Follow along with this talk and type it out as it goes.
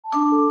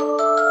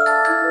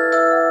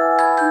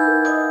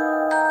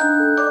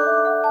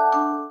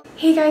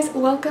guys,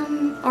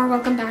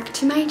 welcome back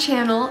to my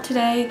channel.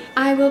 Today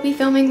I will be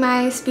filming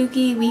my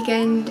spooky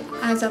weekend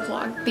as a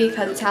vlog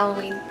because it's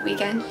Halloween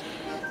weekend,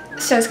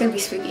 so it's gonna be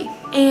spooky.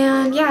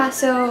 And yeah,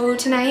 so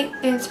tonight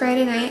it's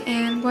Friday night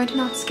and I'm going to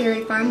Knott's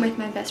Scary Farm with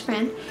my best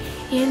friend,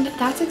 and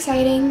that's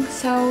exciting.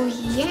 So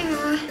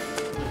yeah,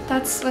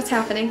 that's what's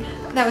happening.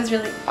 That was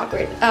really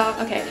awkward.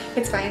 Oh, okay,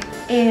 it's fine.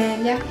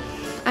 And yeah,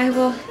 I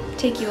will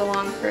take you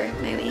along for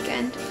my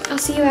weekend. I'll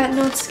see you at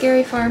Knott's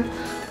Scary Farm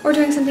or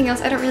doing something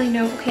else. I don't really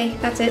know. Okay,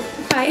 that's it.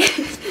 Bye.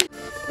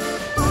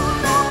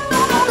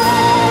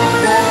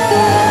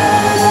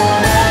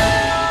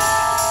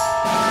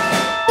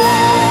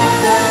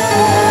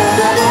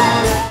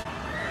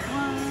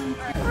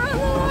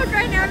 Oh, look,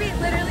 right now he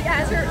literally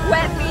has her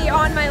wet bee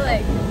on my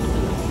leg.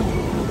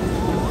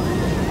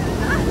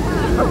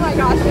 Oh my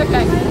gosh,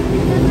 okay.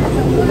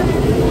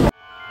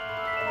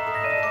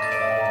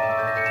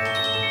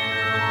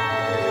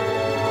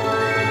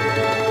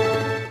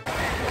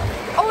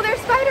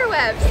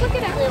 Look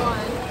at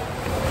everyone.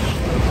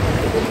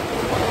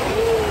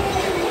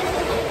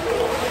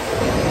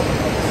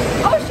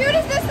 Oh shoot,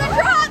 is this the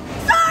drop?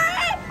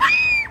 Sorry!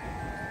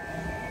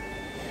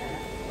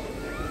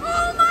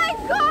 Oh my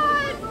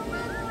god!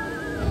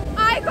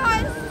 I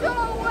got so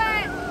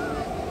wet!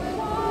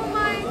 Oh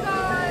my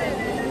god!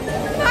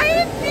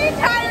 The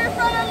entire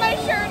front of my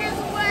shirt is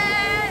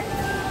wet!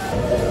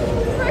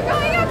 We're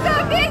going up the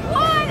big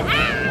one!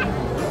 Ah!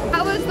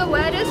 That was the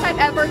wettest I've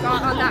ever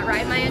got on that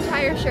ride. My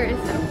entire shirt is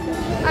soaked.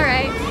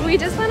 Alright, we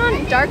just went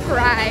on Dark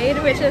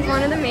Ride, which is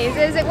one of the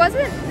mazes. It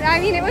wasn't,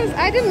 I mean,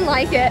 I didn't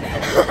like it.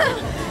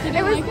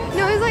 It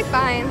was like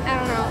fine. I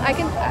don't know. I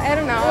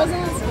don't know. It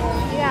wasn't as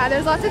scary. Yeah,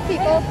 there's lots of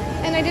people,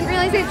 and I didn't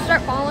realize they'd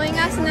start following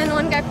us, and then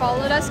one guy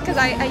followed us because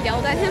I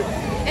yelled at him,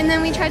 and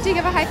then we tried to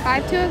give a high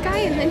five to a guy,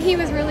 and then he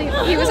was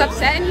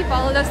upset, and he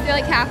followed us through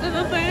like half of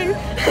the thing.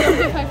 Don't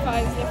give high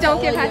fives.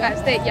 Don't give high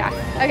fives. Yeah.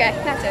 Okay,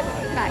 that's it.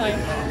 Bye.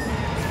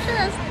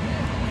 Cheers.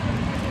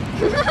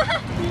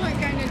 What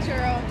kind of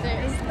churro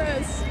update is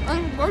this?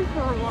 I'm good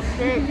churro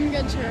update.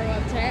 Good churro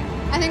update.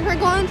 I think we're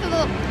going to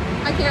the,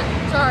 I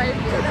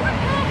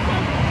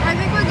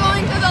think we're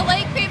going to the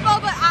lake people,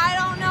 but I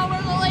don't know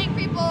where the lake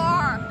people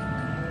are.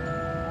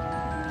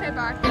 Okay,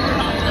 bye. Go,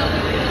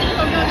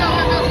 go, go,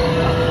 go, go.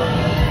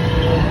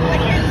 I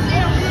can't see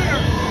up here.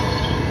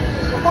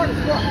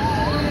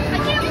 I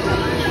can't.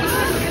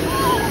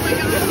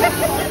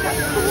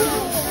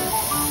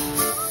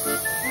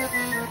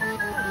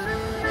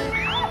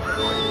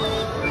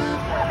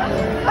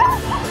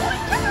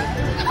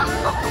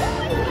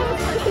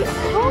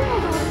 Oh my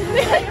god.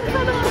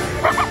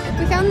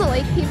 We found the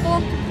lake people.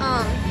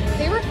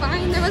 They were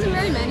fine. There wasn't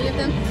very many of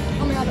them.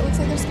 Oh my god, it looks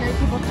like there's scary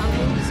people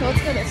coming. So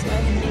let's go this way.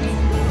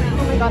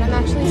 Oh my god, I'm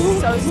actually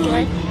so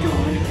scared.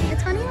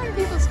 It's funny when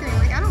people scream.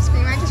 Like, I don't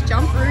scream. I just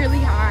jump really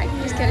high.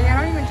 Just kidding.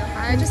 I don't even jump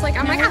high. I just like,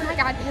 I'm like, oh my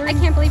god, I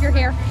can't believe you're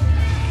here.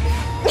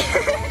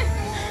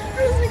 I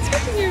wasn't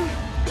expecting you.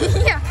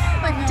 Yeah,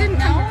 like didn't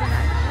come for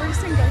that. We're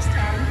just in Ghost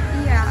Town.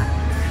 Yeah.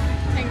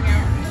 Hanging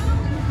out.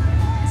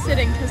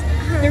 Sitting because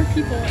there were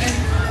people,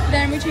 and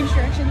then we changed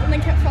directions and they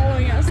kept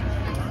following us. Are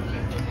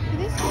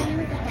they standing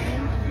with the phone?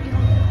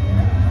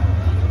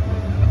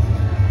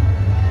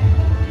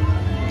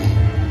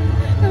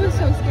 That was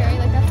so scary.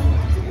 Like that's it.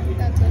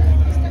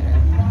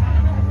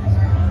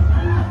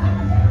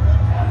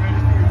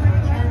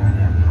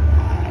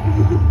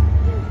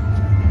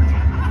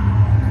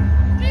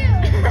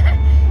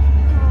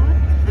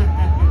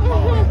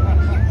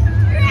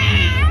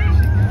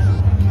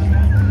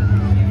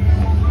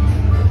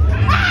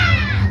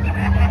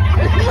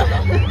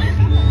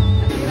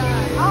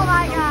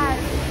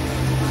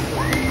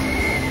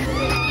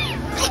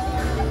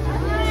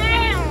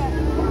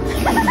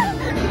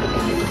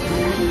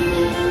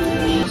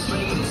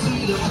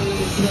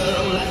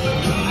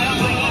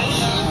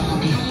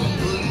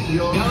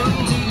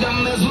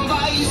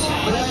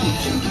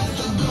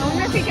 I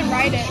wonder if he can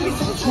ride it. He's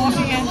just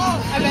walking in.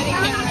 I bet he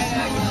can't ride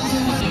it. I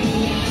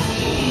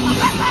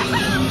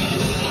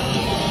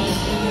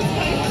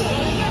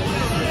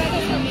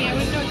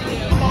wouldn't know what to do.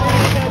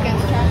 Go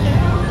against traffic.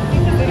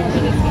 Because they don't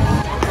really see.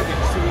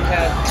 So we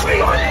had...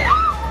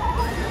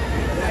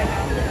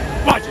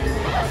 Watch it!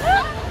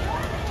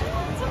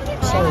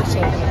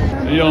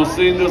 Have y'all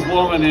seen this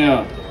woman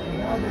here?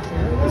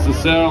 This is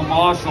Sarah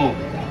Marshall,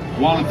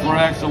 wanted for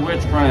acts of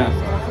witchcraft.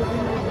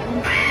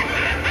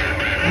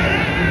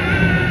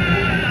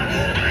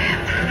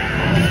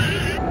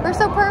 They're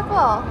so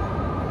purple.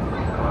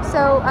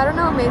 So I don't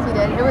know what Maisie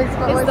did. It's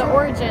the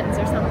origins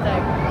or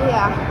something.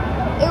 Yeah.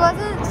 It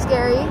wasn't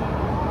scary.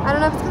 I don't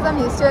know if it's because I'm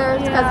used to it or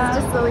it's because it's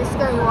just the least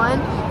scary one.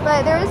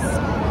 But there was,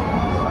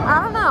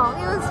 I don't know,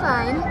 it was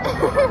fine.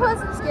 It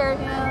wasn't scary.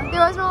 Yeah.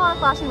 There wasn't a lot of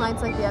flashing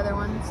lights like the other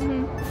ones.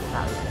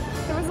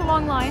 There was a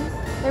long line.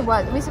 There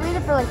was. We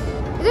waited for like,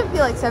 it didn't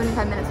feel like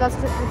 75 minutes. That's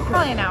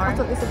probably an hour. That's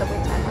what they said the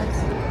wait time was.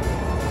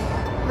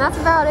 And that's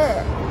about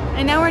it.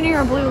 And now we're near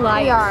a blue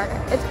light. We are.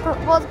 It's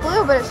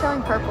blue, but it's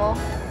showing purple.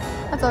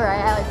 That's alright.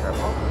 I like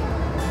purple.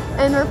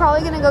 And we're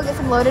probably gonna go get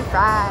some loaded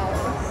fries.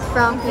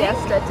 from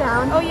Fiesta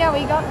Town. Oh yeah,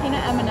 we got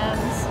peanut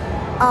M&Ms.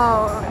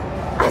 Oh,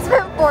 I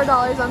spent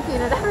 $4 on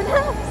peanut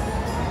M&Ms.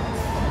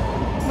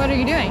 What are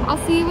you doing? I'll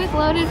see you with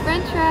loaded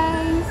french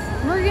fries.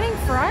 We're getting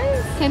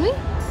fries? Can we?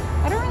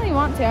 I don't really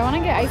want to. I want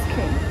to get ice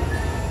cream.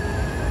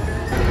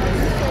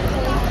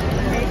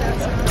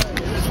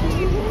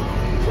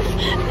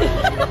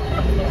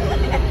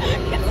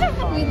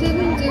 We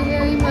didn't do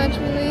very much.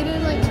 We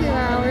waited like 2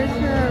 hours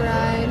for a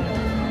ride.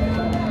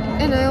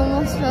 And I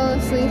almost fell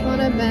asleep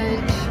on a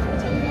bench.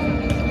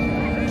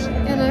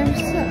 And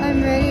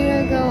I'm ready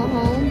to go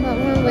home, but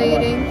we're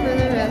waiting for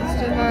the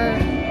rest of our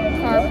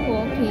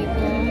carpool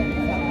people.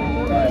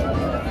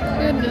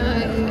 Good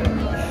night.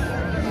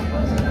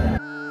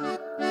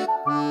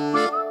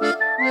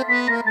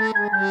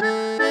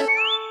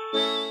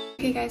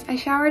 Okay guys, I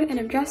showered and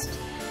I'm dressed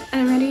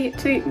and I'm ready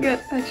to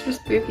get extra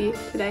spooky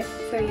today.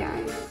 So yeah, I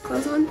have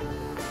clothes on.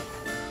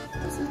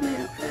 This is my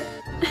outfit.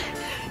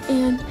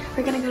 And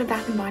we're gonna go to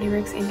Bath & Body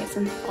Works and get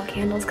some fall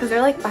candles because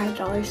they're like $5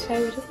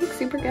 today, which is like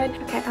super good.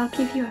 Okay, I'll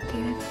keep you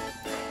updated.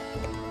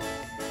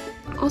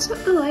 Also,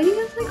 the lighting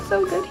is like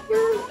so good here.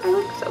 I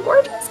look so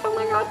gorgeous. Oh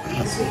my god.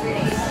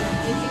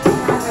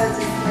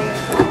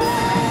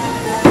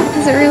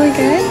 Is it really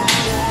good?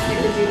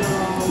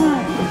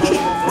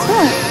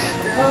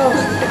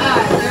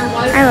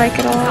 I like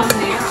it a lot.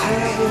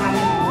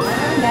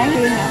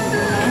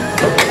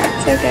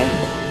 It's okay.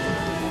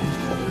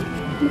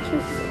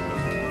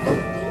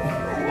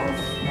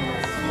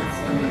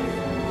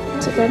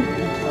 Is it good?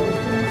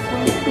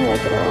 I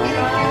like it a lot.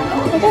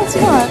 I guess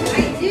not. I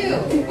do.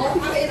 I'll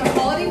have it in a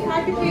holiday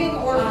packaging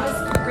or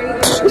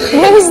just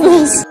regular. What is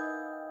this?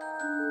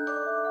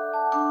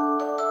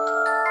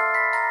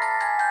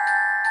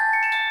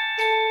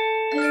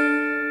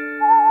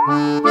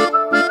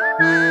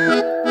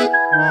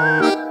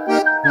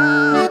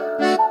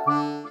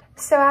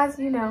 So as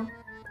you know,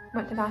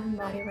 went to Bath &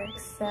 Body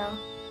Works, so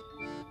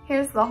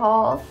here's the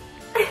haul.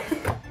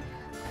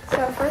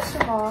 So first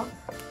of all,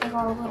 I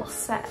got a little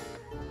set.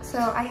 So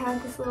I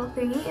have this little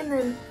thingy and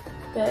then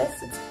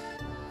this. It's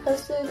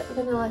toasted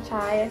vanilla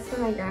chai. It's for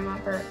my grandma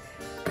for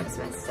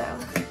Christmas, so.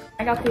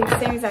 I got the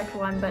same exact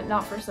one, but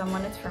not for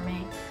someone, it's for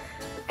me.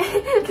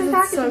 Because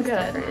it's so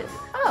good. Different.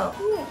 Oh.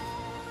 Yeah.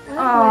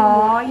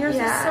 Aw, yours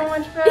is so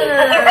much better.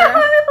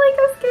 With like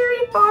a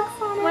scary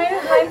box on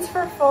it. Mine's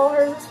for fall,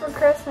 hers is for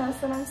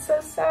Christmas, and I'm so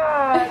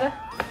sad.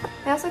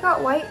 I also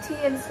got white tea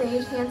and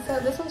sage hand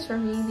soap. This one's for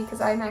me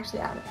because I'm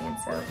actually out of hand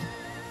soap.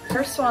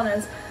 First one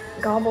is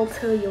Gobble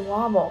Till You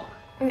Wobble.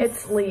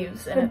 It's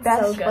leaves, and the it's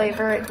best so good.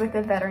 flavor with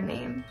a better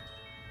name.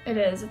 It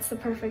is. It's the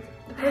perfect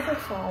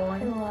fall I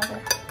one. love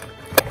it.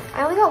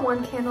 I only got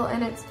one candle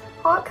and it's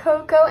hot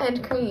cocoa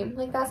and cream.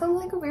 Like that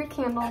sounds like a weird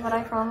candle, but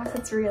I promise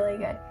it's really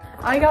good.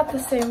 I got the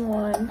same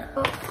one.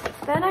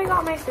 Then I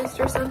got my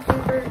sister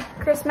something for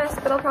Christmas,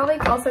 but I'll probably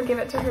also give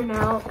it to her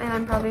now, and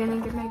I'm probably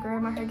gonna give my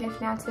grandma her gift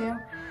now too.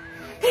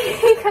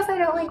 Because I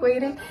don't like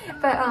waiting.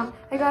 But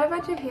I got a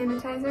bunch of hand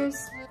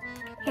sanitizers.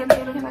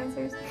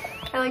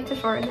 I like to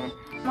shorten it.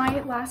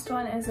 My last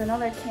one is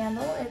another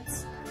candle.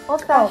 It's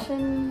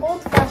Old-fashioned.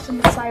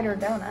 old-fashioned cider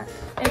donut.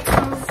 It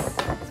smells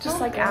just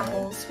like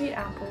apples, sweet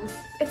apples.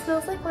 It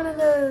smells like one of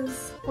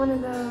those.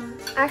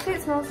 Actually,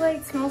 it smells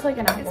like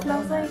an apple. It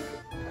smells donut. like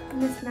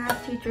Miss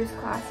Math teacher's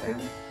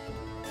classroom.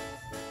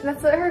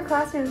 That's what her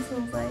classroom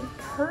smells like.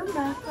 Her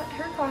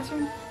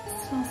classroom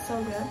smells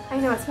so good. I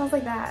know, it smells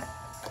like that.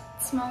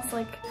 It smells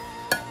like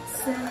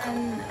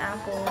cinnamon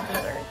apple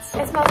desserts.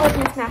 It smells like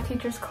Miss Math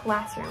teacher's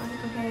classroom.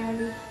 Okay,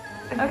 Ivy.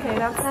 Okay,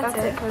 that's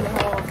it for the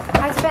whole.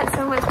 I spent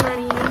so much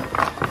money.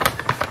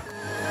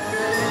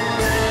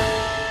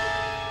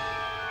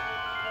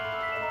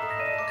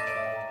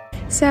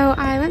 So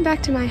I went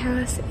back to my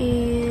house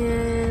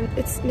and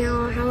it's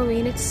now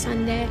Halloween, it's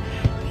Sunday,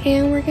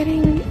 and we're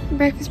getting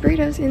breakfast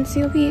burritos in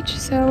Seal Beach,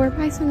 so we're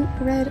by some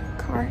red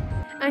car.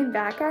 I'm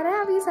back at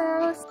Abby's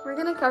house. We're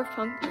gonna carve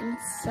pumpkins,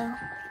 so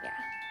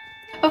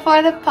yeah.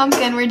 Before the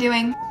pumpkin, we're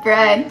doing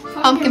bread.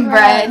 Pumpkin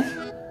bread.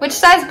 Which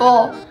size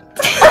bowl?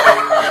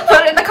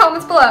 Put it in the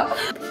comments below.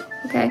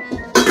 Okay.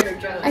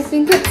 I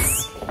think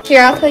it's...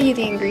 Here, I'll tell you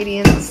the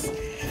ingredients.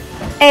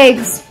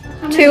 Eggs.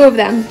 2 of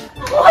them.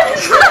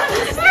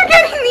 You're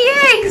getting the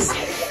eggs!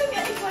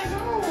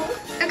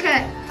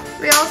 Okay.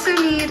 We also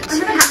need... I'm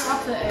gonna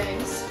drop the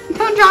eggs.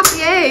 Don't drop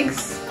the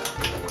eggs.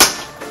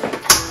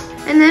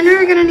 And then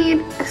we're gonna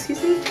need...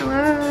 Excuse me?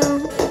 Hello?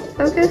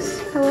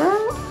 Focus?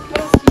 Hello?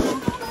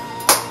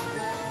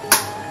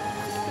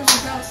 There's a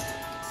ghost.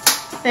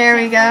 There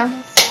we go.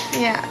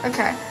 Yeah,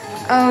 okay.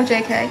 Oh,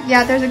 JK.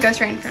 Yeah, there's a ghost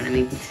right in front of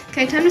me.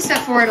 Okay, time to step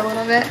forward a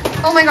little bit.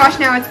 Oh my gosh,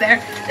 now it's there.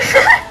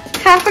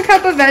 Half a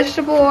cup of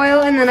vegetable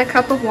oil and then a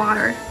cup of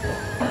water.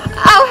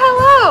 Oh,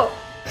 hello!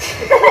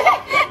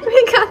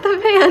 We got the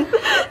pan.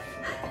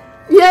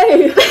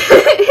 Yay!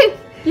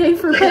 Yay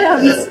for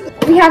pans.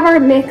 We have our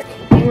mix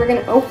and we're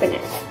gonna open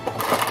it.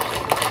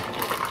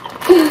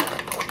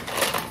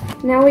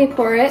 Now we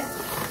pour it.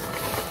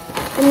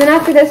 And then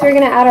after this, we're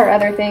gonna add our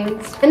other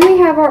things. Then we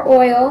have our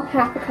oil,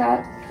 half a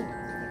cup.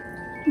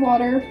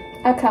 Water,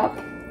 a cup.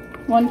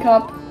 1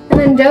 cup. And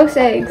then dos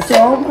eggs.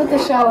 Don't put the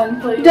shell in,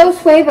 please. Dos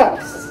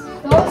huevos.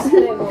 Dos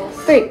tables.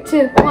 3,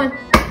 2, 1.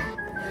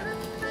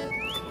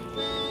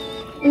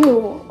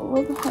 Ew,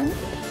 what the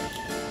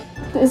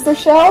heck? Is there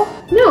shell?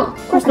 No,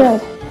 of course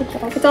not. Good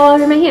job. It's all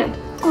over my hand.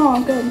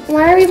 Oh, good.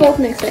 Why are we both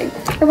mixing?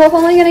 We're both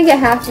only gonna get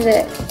half of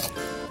it.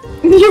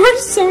 You're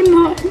so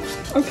not.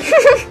 Okay.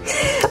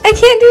 I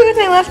can't do it with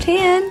my left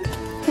hand.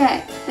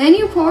 Okay, then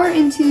you pour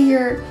into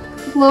your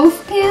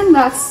loaf pan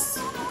that's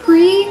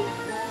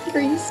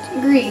Greased.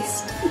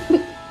 greased.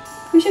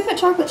 We should put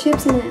chocolate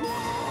chips in it.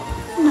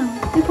 No.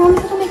 I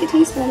promise it'll make it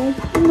taste better.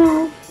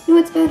 No. No,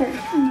 it's better.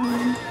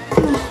 I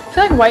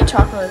feel like white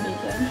chocolate would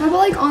be good. How about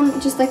like on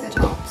just like the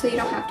top, so you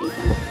don't have to eat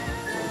them.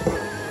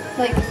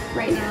 Like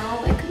right now,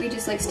 like we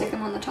just like stick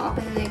them on the top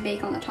and then they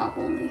bake on the top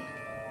only.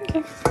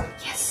 Okay.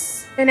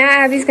 Yes. And now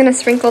Abby's gonna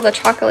sprinkle the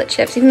chocolate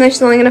chips, even though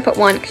she's only gonna put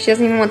one because she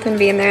doesn't even want them to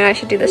be in there, and I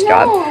should do this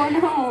job.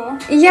 No.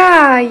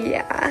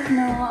 Yeah.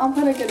 No, I'll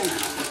put a good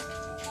amount.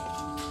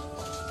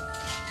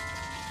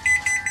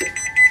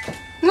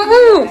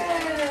 Woohoo!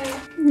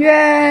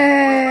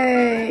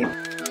 Yay!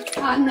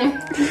 Hot in there.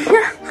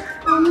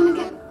 I'm gonna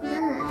get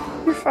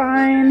burned. You're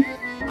fine.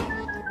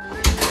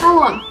 How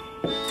long?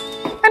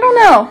 I don't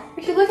know.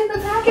 We should look at the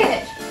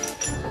package.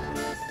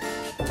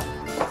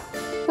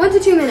 1 to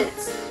 2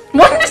 minutes.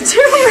 1 to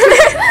 2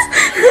 minutes.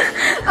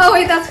 Oh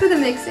wait, that's for the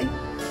mixing.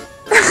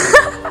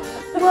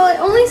 Well, it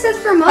only says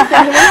for muffins,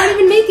 and we're not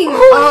even making them.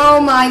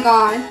 Oh my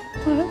god.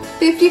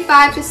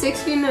 55 to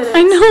 60 minutes.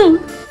 I know.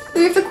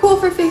 We have to cool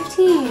for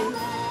 15.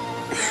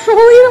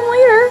 We'll eat them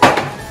later.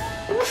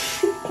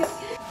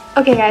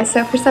 Okay guys,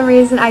 so for some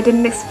reason I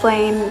didn't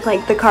explain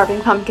like the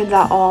carving pumpkins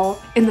at all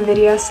in the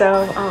video,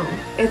 so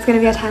it's gonna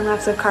be a time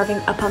lapse of carving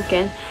a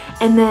pumpkin,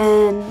 and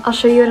then I'll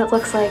show you what it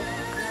looks like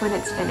when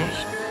it's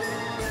finished.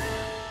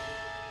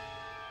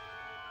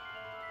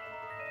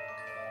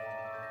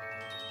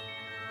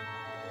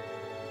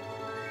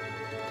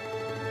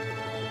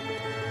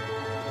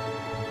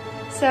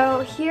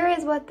 So here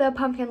is what the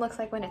pumpkin looks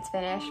like when it's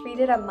finished. We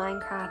did a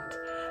Minecraft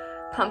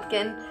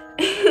pumpkin.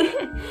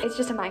 It's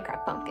just a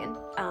Minecraft pumpkin,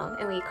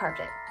 and we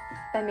carved it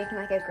by making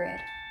like a grid.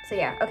 So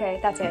yeah, okay,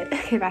 that's it.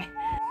 Okay, bye.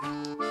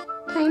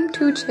 Time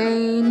to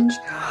change.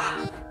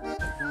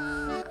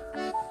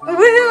 Woo,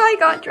 I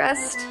got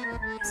dressed.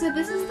 So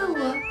this is the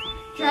look.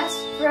 Dress,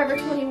 Forever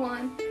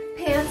 21.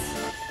 Pants,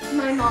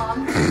 my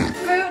mom.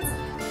 Boots,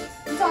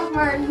 Doc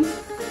Martens.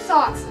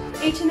 Socks,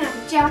 H&M.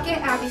 Jacket,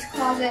 Abby's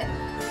closet.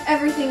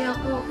 Everything else,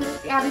 well,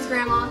 Abby's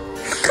grandma.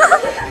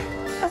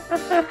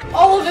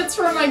 All of it's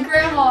from my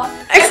grandma.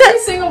 Except- Every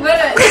single bit.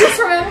 It's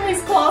from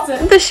Emily's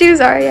closet. The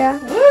shoes are, yeah.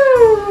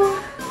 Woo!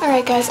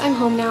 Alright guys, I'm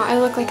home now. I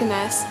look like a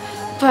mess,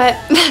 but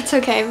that's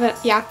okay. But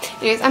yeah,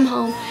 anyways, I'm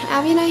home.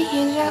 Abby and I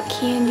handed out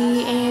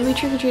candy and we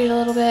trick-or-treated a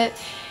little bit,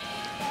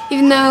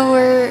 even though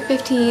we're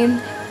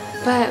 15,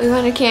 but we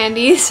wanted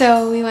candy,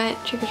 so we went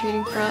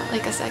trick-or-treating for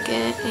like a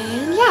second,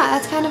 and yeah,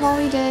 that's kind of all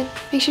we did.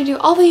 Make sure to do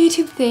all the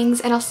YouTube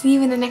things, and I'll see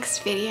you in the next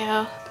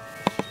video.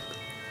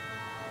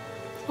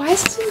 Why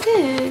is this so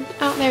good?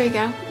 Oh, there we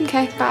go.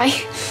 Okay, bye.